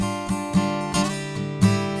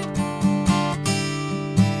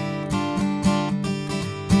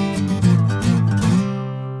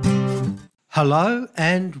Hello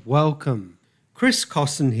and welcome. Chris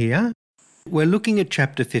Cosson here. We're looking at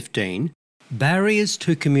Chapter 15, Barriers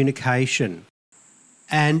to Communication.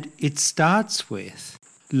 And it starts with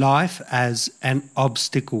life as an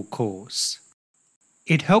obstacle course.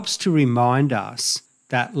 It helps to remind us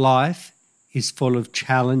that life is full of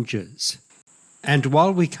challenges. And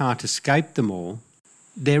while we can't escape them all,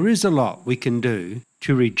 there is a lot we can do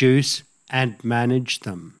to reduce and manage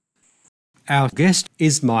them. Our guest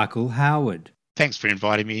is Michael Howard. Thanks for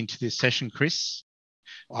inviting me into this session, Chris.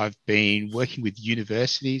 I've been working with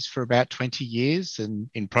universities for about 20 years and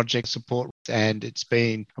in project support, and it's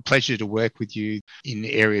been a pleasure to work with you in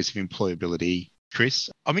areas of employability, Chris.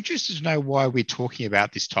 I'm interested to know why we're talking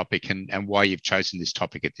about this topic and why you've chosen this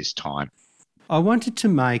topic at this time. I wanted to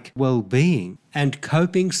make well-being and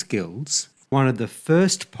coping skills one of the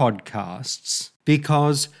first podcasts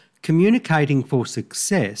because Communicating for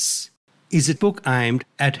Success is a book aimed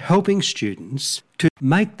at helping students to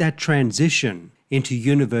make that transition into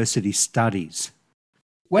university studies.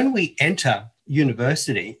 When we enter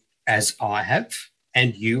university, as I have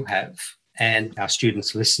and you have, and our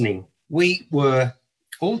students listening, we were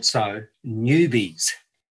also newbies.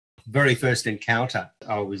 Very first encounter,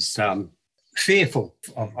 I was fearful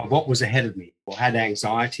of what was ahead of me or had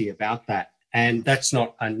anxiety about that, and that's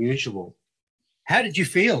not unusual. How did you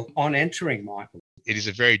feel on entering, Michael? It is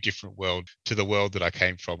a very different world to the world that I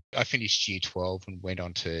came from. I finished year 12 and went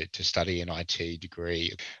on to study an IT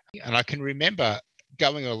degree. And I can remember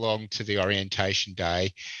going along to the orientation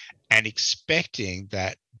day and expecting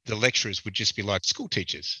that the lecturers would just be like school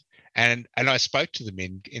teachers. And I spoke to them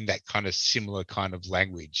in that kind of similar kind of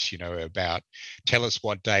language, about tell us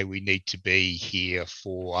what day we need to be here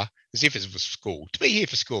for, as if it was school, to be here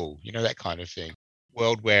for school, that kind of thing.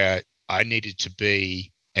 World where I needed to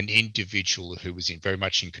be an individual who was very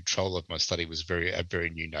much in control of my study was a very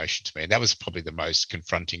new notion to me. And that was probably the most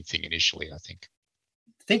confronting thing initially, I think.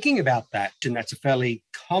 Thinking about that, and that's a fairly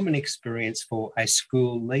common experience for a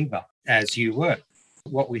school leaver, as you were.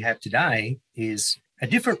 What we have today is a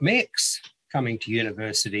different mix coming to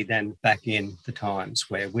university than back in the times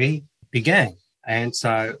where we began. And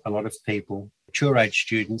so a lot of people, mature age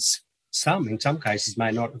students, in some cases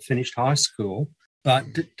may not have finished high school, but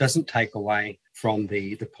it doesn't take away from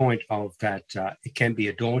the point of that it can be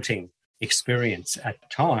a daunting experience at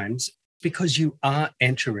times because you are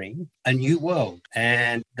entering a new world,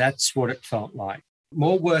 and that's what it felt like.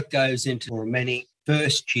 More work goes into many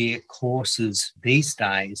first-year courses these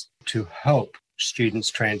days to help students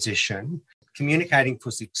transition. Communicating for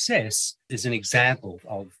Success is an example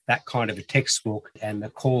of that kind of a textbook and the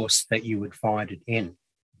course that you would find it in.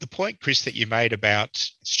 The point, Chris, that you made about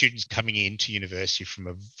students coming into university from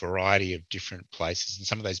a variety of different places, and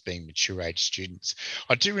some of those being mature age students,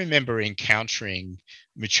 I do remember encountering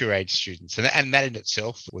mature age students, and that in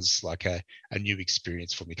itself was like a new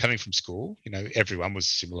experience for me. Coming from school, everyone was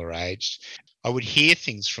similar age. I would hear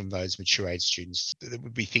things from those mature age students. There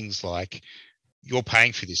would be things like, "You're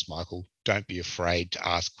paying for this, Michael. Don't be afraid to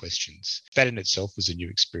ask questions." That in itself was a new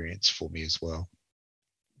experience for me as well.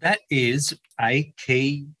 That is a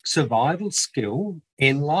key survival skill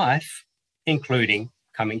in life, including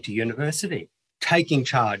coming to university. Taking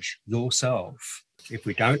charge yourself. If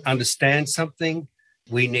we don't understand something,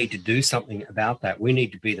 we need to do something about that. We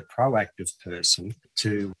need to be the proactive person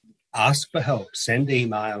to ask for help, send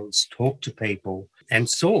emails, talk to people, and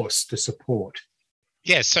source the support.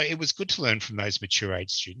 Yeah, so it was good to learn from those mature age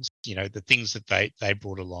students, the things that they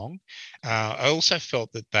brought along. I also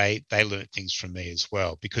felt that they learned things from me as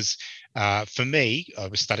well, because for me, I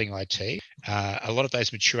was studying IT. A lot of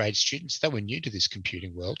those mature age students, they were new to this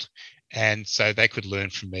computing world. And so they could learn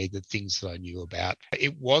from me the things that I knew about.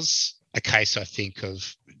 It was a case, I think,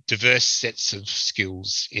 of diverse sets of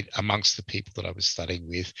skills amongst the people that I was studying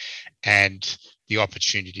with, and the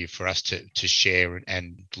opportunity for us to share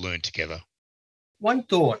and learn together. One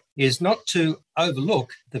thought is not to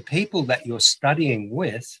overlook the people that you're studying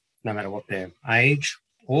with, no matter what their age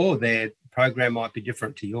or their program might be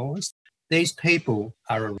different to yours. These people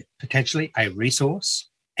are potentially a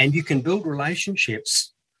resource, and you can build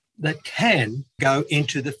relationships that can go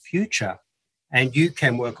into the future, and you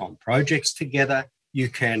can work on projects together. You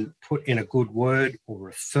can put in a good word or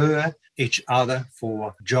refer each other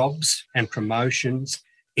for jobs and promotions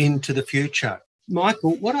into the future.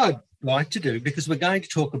 Michael, what I'd like to do, because we're going to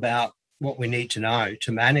talk about what we need to know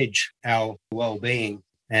to manage our well-being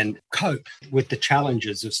and cope with the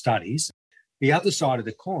challenges of studies. The other side of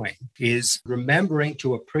the coin is remembering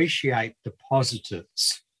to appreciate the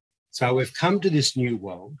positives. So we've come to this new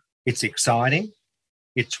world. It's exciting,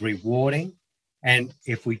 it's rewarding, and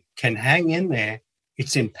if we can hang in there,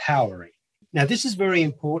 it's empowering. Now, this is very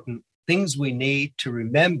important. Things we need to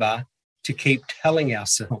remember to keep telling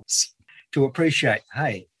ourselves to appreciate,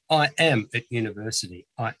 hey, I am at university.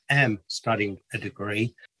 I am studying a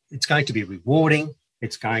degree. It's going to be rewarding.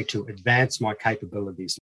 It's going to advance my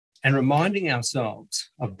capabilities. And reminding ourselves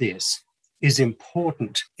of this is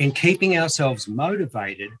important in keeping ourselves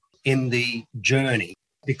motivated in the journey,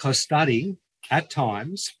 because study at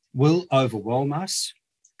times will overwhelm us,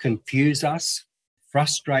 confuse us,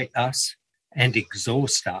 frustrate us, and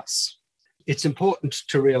exhaust us. It's important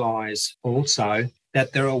to realise also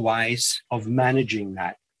that there are ways of managing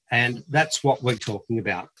that, and that's what we're talking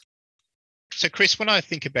about. So, Chris, when I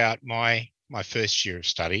think about my first year of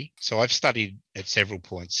study, so I've studied at several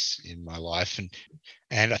points in my life,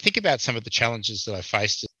 and I think about some of the challenges that I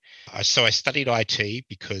faced. So I studied IT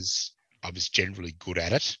because I was generally good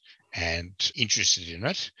at it and interested in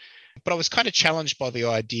it, but I was kind of challenged by the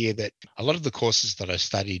idea that a lot of the courses that I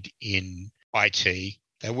studied in IT,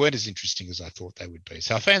 they weren't as interesting as I thought they would be.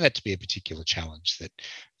 So I found that to be a particular challenge, that,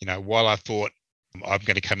 while I thought I'm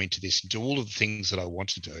going to come into this and do all of the things that I want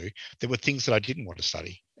to do, there were things that I didn't want to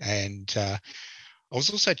study. And I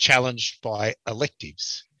was also challenged by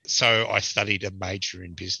electives. So I studied a major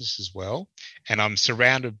in business as well. And I'm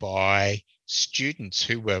surrounded by students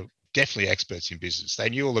who were definitely experts in business. They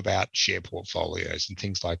knew all about share portfolios and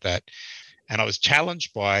things like that. And I was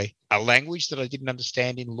challenged by a language that I didn't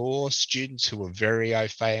understand in law, students who were very au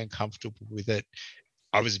fait and comfortable with it.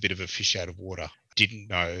 I was a bit of a fish out of water. Didn't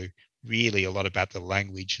know really a lot about the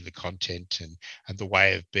language and the content and the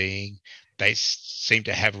way of being. They seemed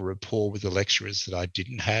to have a rapport with the lecturers that I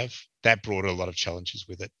didn't have. That brought a lot of challenges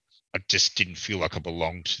with it. I just didn't feel like I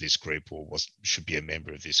belonged to this group or should be a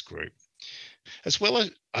member of this group. As well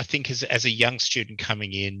as, I think, as a young student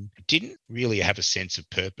coming in, didn't really have a sense of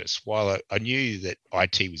purpose. While I knew that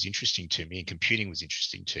IT was interesting to me and computing was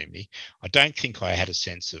interesting to me, I don't think I had a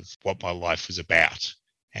sense of what my life was about.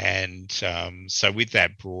 And so with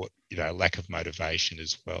that brought, lack of motivation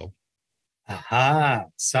as well. Aha.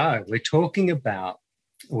 So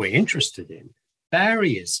we're interested in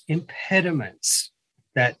barriers, impediments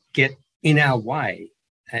that get in our way.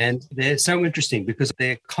 And they're so interesting because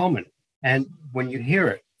they're common. And when you hear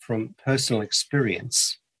it from personal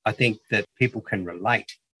experience, I think that people can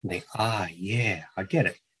relate and think, yeah, I get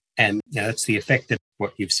it. And that's the effect that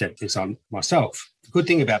what you've said is on myself. The good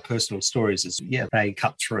thing about personal stories is, they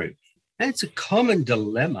cut through. And it's a common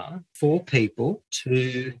dilemma for people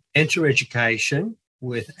to enter education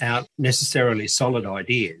without necessarily solid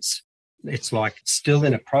ideas. It's like still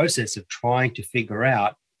in a process of trying to figure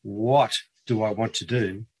out, what do I want to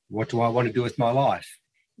do? What do I want to do with my life?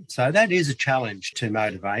 So that is a challenge to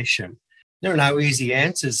motivation. There are no easy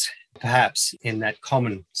answers, perhaps, in that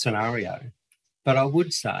common scenario. But I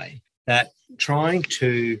would say that trying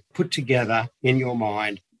to put together in your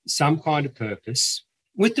mind some kind of purpose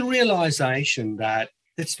with the realization that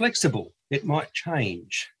it's flexible, it might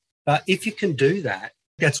change. But if you can do that,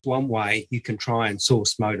 that's one way you can try and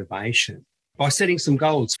source motivation, by setting some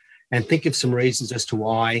goals and think of some reasons as to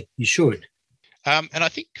why you should. And I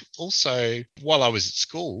think also while I was at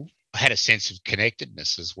school, I had a sense of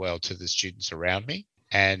connectedness as well to the students around me.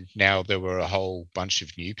 And now there were a whole bunch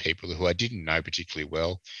of new people who I didn't know particularly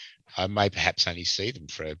well. I may perhaps only see them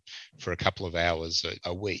for a couple of hours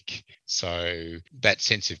a week. So that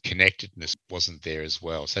sense of connectedness wasn't there as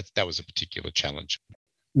well. So that was a particular challenge.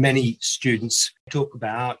 Many students talk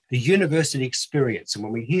about the university experience. And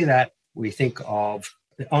when we hear that, we think of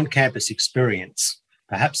the on-campus experience.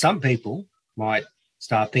 Perhaps some people might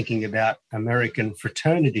start thinking about American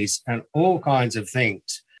fraternities and all kinds of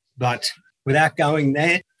things. But without going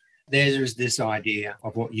there, there's this idea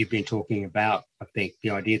of what you've been talking about. I think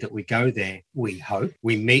the idea that we go there, we hope,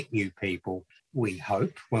 we meet new people. We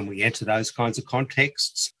hope when we enter those kinds of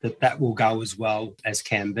contexts that will go as well as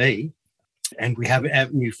can be. And we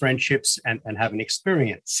have new friendships and have an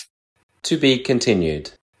experience. To be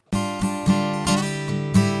continued.